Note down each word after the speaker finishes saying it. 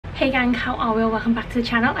Hey gang, how are we all? Welcome back to the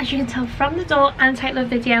channel. As you can tell from the door and title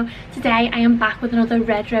of the video, today I am back with another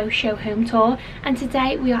Redrow show home tour, and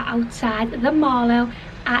today we are outside the Marlow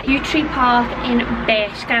at Yew Tree Park in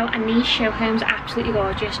Burscough, and these show homes are absolutely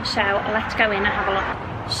gorgeous, so let's go in and have a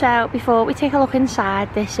look. So before we take a look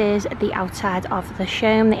inside, this is the outside of the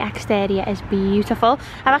showroom. The exterior is beautiful.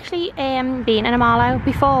 I've actually been in a Marlow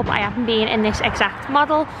before, but I haven't been in this exact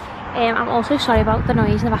model. I'm also sorry about the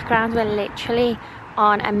noise in the background. We're literally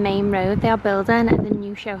on a main road. They are building the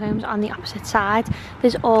new show homes on the opposite side.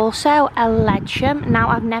 There's also a Ledsham. Now,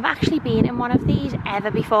 I've never actually been in one of these ever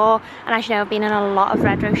before, and as you know, I've been in a lot of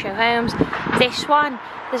Redrow show homes. This one,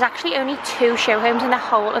 there's actually only 2 show homes in the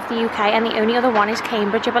whole of the UK, and the only other one is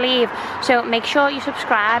Cambridge, I believe. So make sure you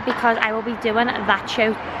subscribe, because I will be doing that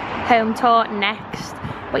show home tour next.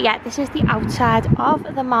 But yeah, this is the outside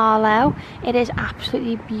of the Marlow. It is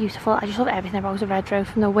absolutely beautiful. I just love everything about the Redrow,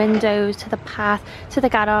 from the windows to the path to the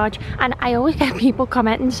garage. And I always get people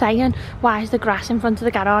commenting saying, why is the grass in front of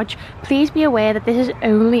the garage? Please be aware that this is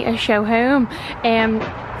only a show home.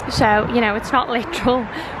 So, you know, it's not literal.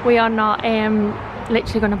 We are not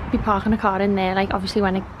literally going to be parking a car in there. Like, obviously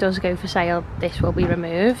when it does go for sale, this will be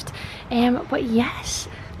removed. But yes,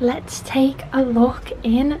 let's take a look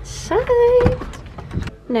inside.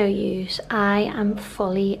 No use, I am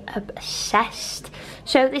fully obsessed.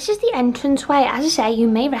 So this is the entranceway. As I say, you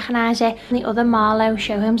may recognise it from the other Marlow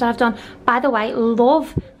show homes that I've done. By the way,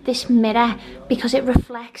 love this mirror because it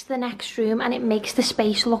reflects the next room and it makes the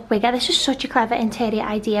space look bigger. This is such a clever interior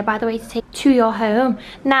idea, by the way, to take to your home.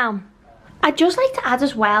 Now, I'd just like to add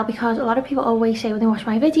as well, because a lot of people always say when they watch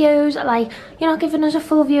my videos, like, you're not giving us a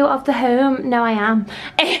full view of the home. No, I am.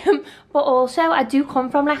 But also, I do come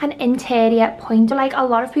from like an interior point. Like, a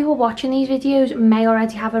lot of people watching these videos may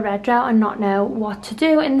already have a Redrow and not know what to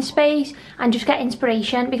do in the space, and just get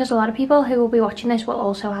inspiration, because a lot of people who will be watching this will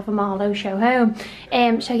also have a Marlow show home.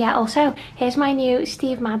 So yeah, also, here's my new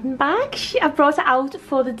Steve Madden bag. I brought it out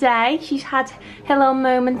for the day. She's had her little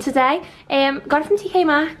moment today. Got it from TK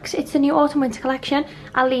Maxx. It's the new autumn winter collection.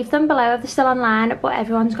 I'll leave them below if they're still online, but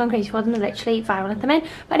everyone's gone crazy for them. They're literally viral at the minute.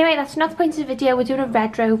 But anyway, that's not the point of the video. We're doing a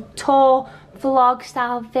Redrow tour vlog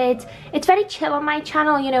style vid. It's very chill on my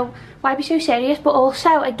channel, you know, why be so serious? But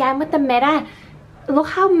also, again, with the mirror, look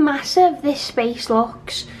how massive this space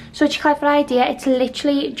looks. Such a clever idea. It's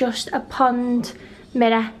literally just a pond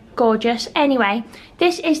mirror. Gorgeous. Anyway,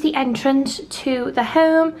 this is the entrance to the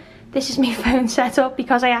home. This is my phone set up,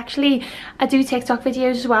 because I do TikTok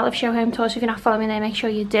videos as well of show home tours. So if you're not following me there, make sure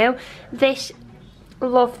you do.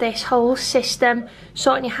 Love this whole system,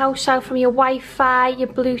 sorting your house out from your Wi-Fi, your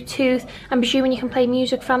Bluetooth. I'm presuming you can play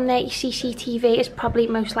music from there. Your CCTV is probably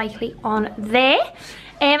most likely on there.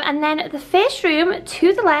 And then the first room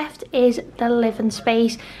to the left is the living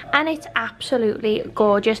space, and it's absolutely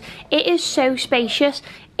gorgeous. It is so spacious.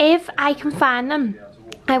 If I can find them,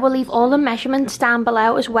 I will leave all the measurements down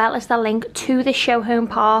below, as well as the link to the show home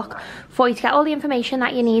park, for you to get all the information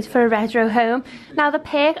that you need for a Redrow home. Now, the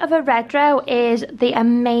perk of a Redrow is the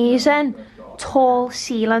amazing tall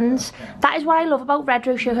ceilings. That is what I love about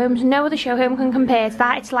Redrow show homes. No other show home can compare to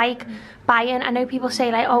that. It's like buying, I know people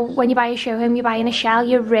say like, oh, when you buy a show home you're buying a shell.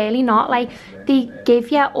 You're really not. Like, they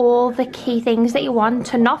give you all the key things that you want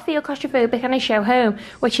to not feel claustrophobic in a show home,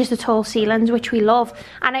 which is the tall ceilings, which we love.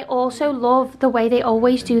 And I also love the way they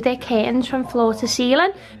always do their curtains from floor to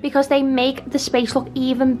ceiling, because they make the space look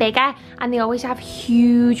even bigger, and they always have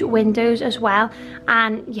huge windows as well.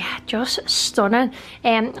 And yeah, just stunning.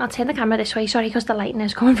 I'll turn the camera this way, sorry, because the lighting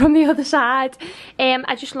is coming from the other side.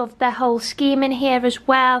 I just love the whole scheme in here as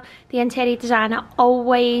well. The interior designer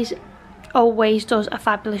always does a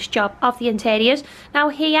fabulous job of the interiors. Now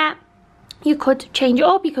here, you could change it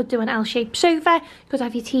up. You could do an L-shaped sofa. You could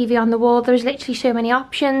have your TV on the wall. There's literally so many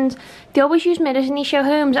options. They always use mirrors in these show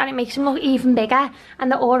homes, and it makes them look even bigger,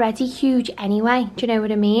 and they're already huge anyway. Do you know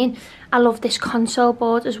what I mean? I love this console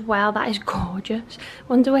board as well. That is gorgeous.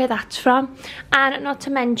 Wonder where that's from. And not to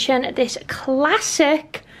mention this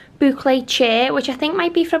classic boucle chair, which I think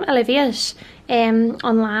might be from Olivia's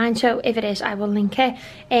online, so if it is, I will link it.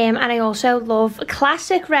 And I also love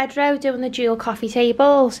classic Redrow doing the dual coffee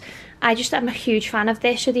tables. I'm a huge fan of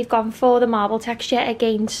this. So they've gone for the marble texture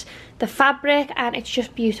against the fabric, and it's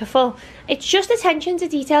just beautiful. It's just attention to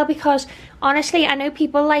detail, because honestly, I know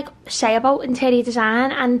people like say about interior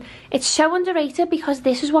design, and it's so underrated, because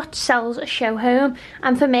this is what sells a show home.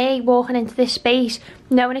 And for me, walking into this space,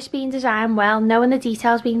 knowing it's being designed well, knowing the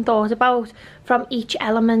details being thought about from each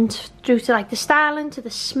element through to like the styling to the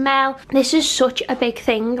smell, this is such a big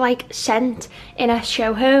thing. Like scent in a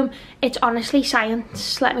show home, it's honestly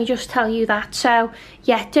science, let me just tell you that. So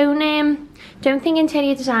yeah, don't Don't think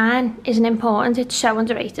interior design isn't important. It's so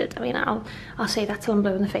underrated. I mean, I'll say that till I'm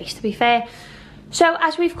blue in the face, to be fair. So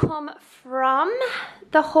as we've come from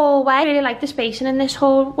the hallway, I really like the spacing in this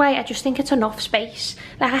hallway. I just think it's enough space.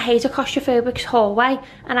 Like, I hate a claustrophobic hallway,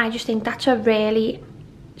 and I just think that's a really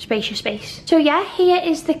spacious space. So yeah, here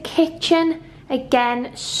is the kitchen.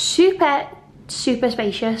 Again, super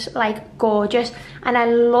spacious, like gorgeous, and I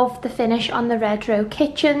love the finish on the Redrow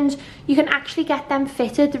kitchens. You can actually get them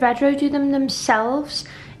fitted. The Redrow do them themselves,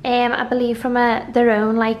 I believe, from their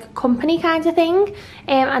own like company kind of thing.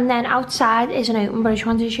 And then outside is an open, but I just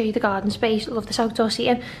wanted to show you the garden space. Love this outdoor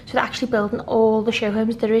seating. So they're actually building all the show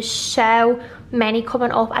homes. There is so many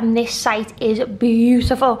coming up, and this site is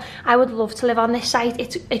beautiful. I would love to live on this site.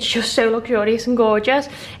 It's just so luxurious and gorgeous.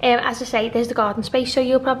 As I say, there's the garden space, so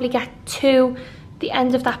you'll probably get to the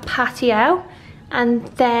end of that patio, and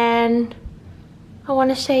then I want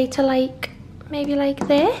to say to like maybe like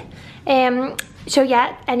there. So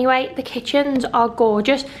yeah, anyway, the kitchens are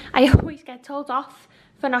gorgeous. I always get told off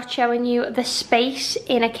for not showing you the space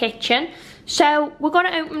in a kitchen. So we're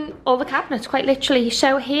going to open all the cabinets, quite literally.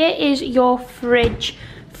 So here is your fridge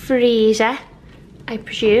freezer, I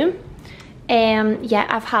presume. Yeah,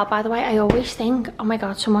 I've had, by the way, I always think, oh my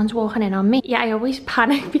god, someone's walking in on me. Yeah, I always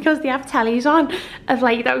panic because they have tellies on of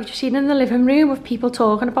like that we've just seen in the living room of people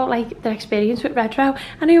talking about like their experience with Redrow,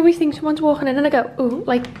 and I always think someone's walking in and I go, oh,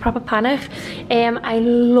 like proper panic. I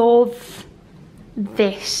love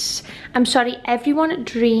this. I'm sorry, everyone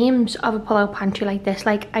dreams of a pull-out pantry like this.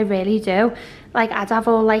 Like, I really do. Like, I'd have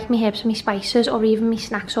all like my herbs and my spices, or even my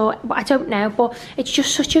snacks, or I don't know, but it's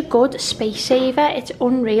just such a good space saver. It's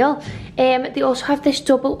unreal. They also have this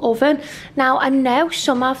double oven. Now, I know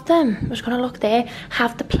some of them, I was gonna look there,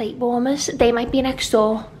 have the plate warmers. They might be next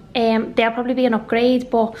door. They'll probably be an upgrade,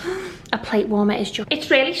 but a plate warmer is just,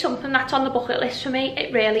 it's really something that's on the bucket list for me.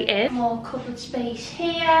 It really is. More cupboard space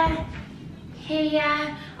here.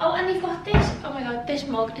 Here. Oh, and they've got this, oh my god, this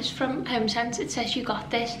mug is from HomeSense. It says you got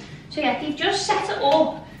this. So yeah, they've just set it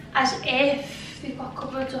up as if they've got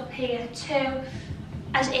cupboards up here too,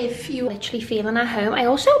 as if you're literally feeling at home. I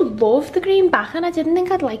also love the green backing. I didn't think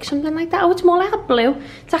I'd like something like that. Oh, it's more like a blue.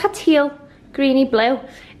 It's like a teal, greeny blue.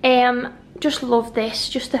 Just love this.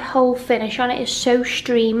 Just the whole finish on it is so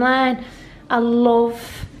streamlined. I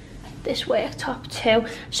love this worktop too.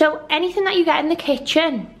 So anything that you get in the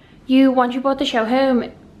kitchen, once you bought the show home,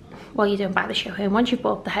 well, you don't buy the show home, once you've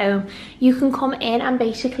bought the home, you can come in and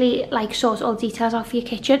basically like sort all the details out for your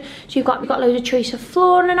kitchen. So you've got loads of choice of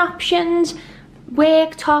flooring options,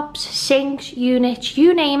 worktops, sinks, units,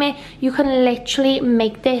 you name it. You can literally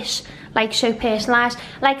make this like so personalised.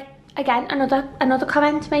 Like, again, another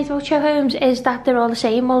comment made about show homes is that they're all the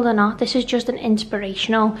same. Well, they're not. This is just an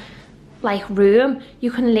inspirational like room.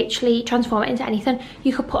 You can literally transform it into anything.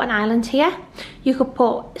 You could put an island here, you could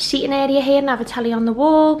put a seating area here and have a telly on the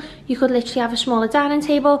wall, you could literally have a smaller dining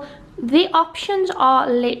table. The options are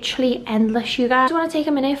literally endless, you guys. I want to take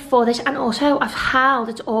a minute for this, and also I've howled,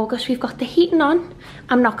 it's August, we've got the heating on.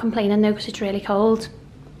 I'm not complaining though because it's really cold.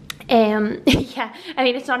 Yeah, I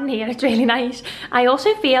mean, it's not in here, it's really nice. I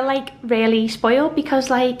also feel like really spoiled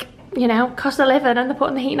because, like, you know, cost of living, and they're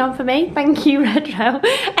putting the heating on for me. Thank you, Redrow.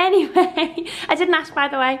 Anyway, I didn't ask, by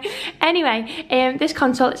the way. Anyway, this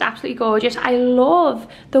console is absolutely gorgeous. I love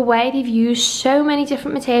the way they've used so many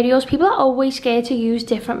different materials. People are always scared to use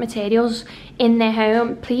different materials in their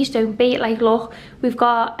home. Please don't be. Like, look, we've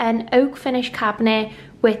got an oak finish cabinet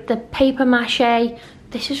with the paper mache.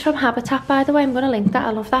 This is from Habitat, by the way. I'm going to link that.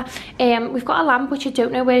 I love that. We've got a lamp, which I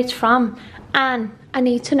don't know where it's from, and I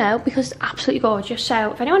need to know because it's absolutely gorgeous.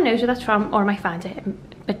 So if anyone knows where that's from, or I might find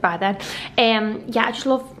it by then. Yeah, I just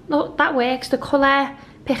love that works. The colour,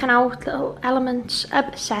 picking out little elements,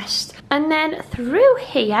 obsessed. And then through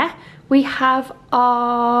here we have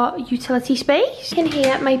our utility space. In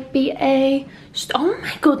here might be a, oh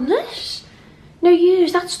my goodness, no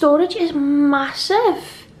use, that storage is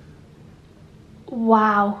massive.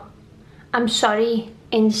 Wow, I'm sorry,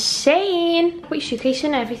 insane. Put your suitcase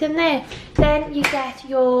and everything there. Then you get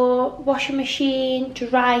your washing machine,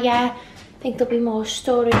 dryer. I think there'll be more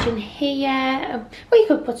storage in here. Well, you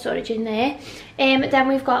could put storage in there. Then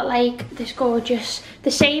we've got like this gorgeous,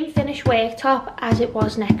 the same finished worktop as it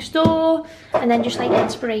was next door, and then just like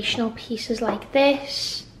inspirational pieces like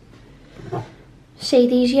this. Say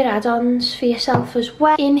these are your add-ons for yourself as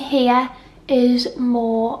well. In here is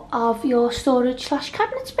more of your storage slash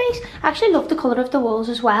cabinet space. I actually love the colour of the walls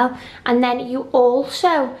as well. And then you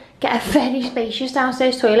also get a very spacious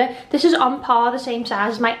downstairs toilet. This is on par, the same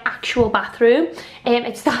size as my actual bathroom.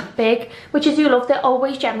 It's that big, which I do love. They're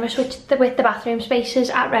always generous with the bathroom spaces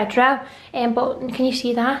at Redrow. But can you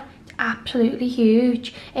see that? It's absolutely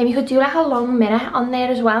huge. You could do like a long mirror on there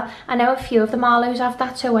as well. I know a few of the Marlows have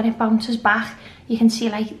that, so when it bounces back you can see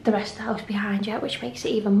like the rest of the house behind you, which makes it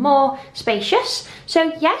even more spacious.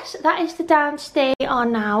 So yes, that is the downstairs. We are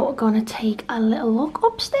now gonna take a little look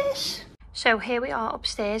upstairs. So here we are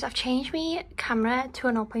upstairs. I've changed my camera to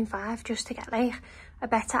a 0.5 just to get like a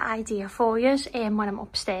better idea for you when I'm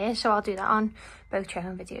upstairs. So I'll do that on both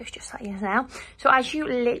channel videos, just like you know. So as you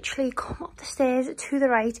literally come up the stairs to the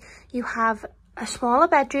right, you have a smaller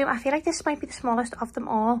bedroom. I feel like this might be the smallest of them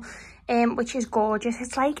all, which is gorgeous.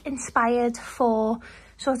 It's like inspired for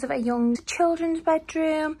sort of a young children's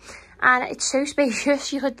bedroom, and it's so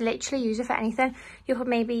spacious. You could literally use it for anything. You could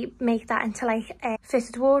maybe make that into like a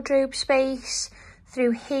fitted wardrobe space.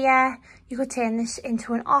 Through here you could turn this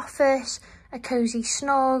into an office, a cozy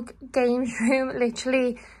snug games room.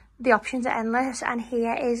 Literally the options are endless. And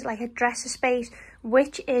here is like a dresser space,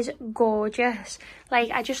 which is gorgeous.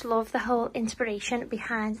 Like, I just love the whole inspiration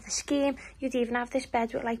behind the scheme. You'd even have this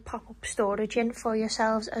bed with like pop-up storage in for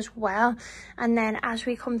yourselves as well. And then as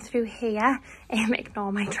we come through here,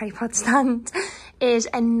 ignore my tripod stand, is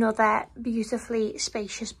another beautifully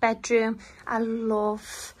spacious bedroom. I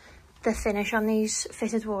love the finish on these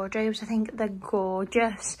fitted wardrobes. I think they're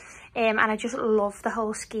gorgeous. And I just love the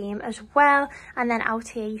whole scheme as well. And then out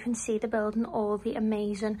here you can see the building, all the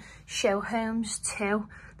amazing show homes too.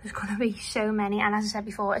 There's gonna be so many, and as I said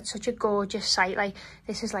before, it's such a gorgeous site. Like,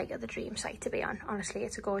 this is like the dream site to be on. Honestly,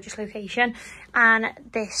 it's a gorgeous location. And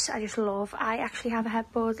this I just love. I actually have a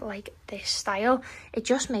headboard like this style. It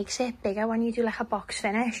just makes it bigger when you do like a box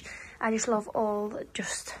finish. I just love all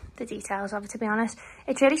just the details of it, to be honest.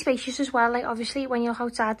 It's really spacious as well. Like, obviously when you're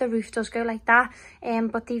outside the roof does go like that,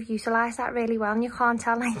 but they've utilised that really well, and you can't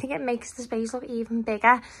tell. And I think it makes the space look even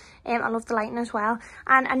bigger. I love the lighting as well.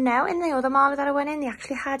 And now in the other Marlow that I went in, they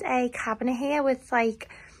actually had a cabinet here with like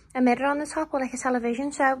a mirror on the top, or like a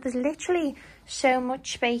television. So there's literally so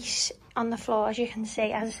much space on the floor, as you can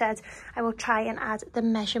see. As I said, I will try and add the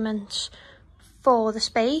measurements for the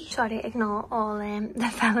space. Sorry, ignore all the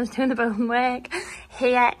fellas doing the building work.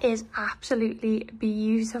 Here is absolutely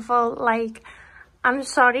beautiful. Like, I'm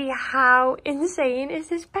sorry, how insane is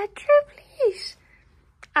this bedroom, please?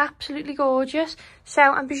 Absolutely gorgeous. So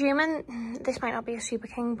I'm presuming this might not be a Super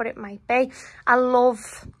King, but it might be. I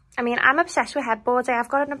mean, I'm obsessed with headboards. I have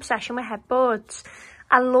got an obsession with headboards.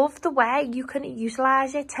 I love the way you can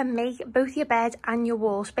utilise it to make both your bed and your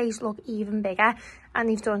wall space look even bigger. And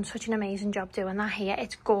they've done such an amazing job doing that here.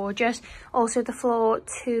 It's gorgeous. Also the floor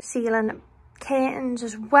to ceiling curtains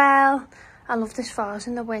as well. I love this vase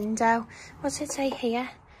in the window. What's it say here?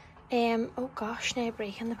 Oh gosh, near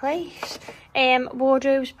breaking the place.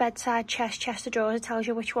 Wardrobes, bedside, chest of drawers. It tells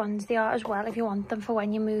you which ones they are as well if you want them for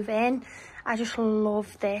when you move in. I just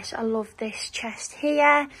love this. I love this chest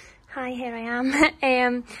here. Hi, here I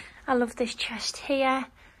am. I love this chest here.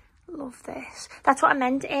 Love this. That's what I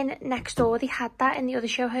meant in next door. They had that in the other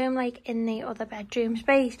show home, like in the other bedroom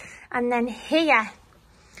space. And then here,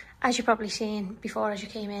 as you've probably seen before as you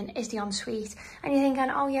came in, is the ensuite. And you're thinking,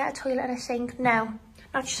 oh yeah, a toilet and a sink. No,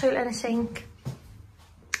 not just a toilet and a sink.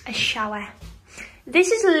 A shower.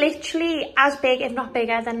 This is literally as big, if not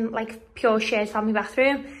bigger, than like pure shared family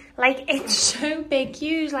bathroom. Like, it's so big,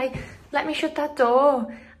 huge. Like, let me shut that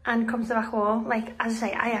door and come to the back wall. Like, as I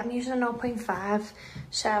say, I am using a 0.5,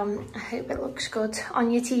 so I hope it looks good on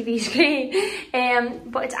your TV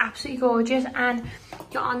screen. But it's absolutely gorgeous. And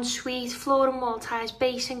your ensuite, floor and wall tiles,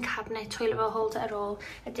 basin, cabinet, toilet bowl holder are all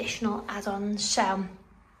additional add-ons. So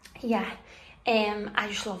yeah, I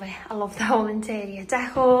just love it. I love the whole interior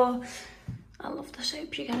decor. I love the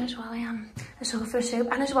soaps you get as well. I am a sucker for a soap.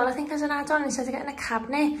 And as well, I think as an add-on, instead of getting a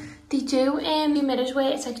cabinet, they do the mirrors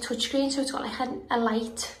where it's like touchscreen, so it's got like a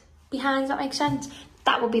light behind, if that makes sense.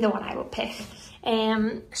 That would be the one I would pick.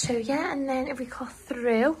 So yeah, and then if we go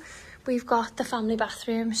through, we've got the family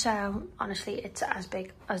bathroom. So honestly, it's as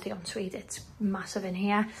big as the ensuite. It's massive in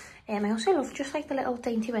here. I also love just like the little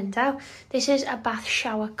dainty window. This is a bath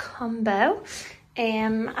shower combo.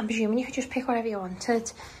 I'm presuming you could just pick whatever you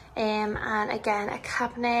wanted. And again, a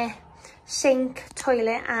cabinet, sink,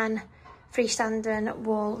 toilet and freestanding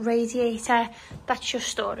wall radiator. That's just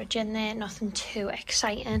storage in there, nothing too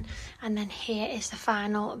exciting. And then here is the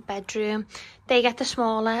final bedroom. They get the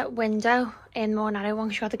smaller window in, more narrow one,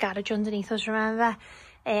 because you got the garage underneath us, remember?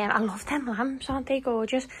 I love them lamps, aren't they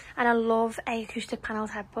gorgeous? And I love a acoustic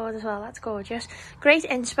panelled headboard as well. That's gorgeous. Great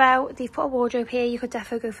inspo. They've put a wardrobe here. You could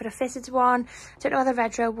definitely go for a fitted one. Don't know whether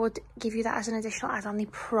Redrow would give you that as an additional add-on. They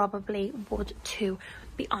probably would, to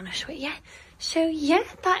be honest with you. So yeah,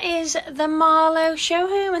 that is the Marlow show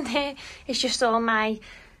home, and there is just all my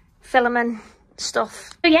filming stuff.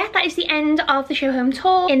 So yeah, that is the end of the show home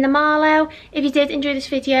tour in the Marlow. If you did enjoy this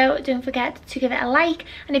video, don't forget to give it a like,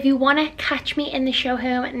 and if you want to catch me in the show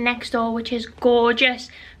home next door, which is gorgeous,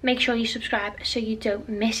 make sure you subscribe so you don't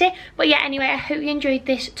miss it. But yeah, anyway, I hope you enjoyed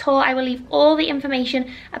this tour. I will leave all the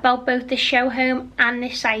information about both the show home and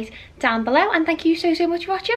this site down below, and thank you so much for watching.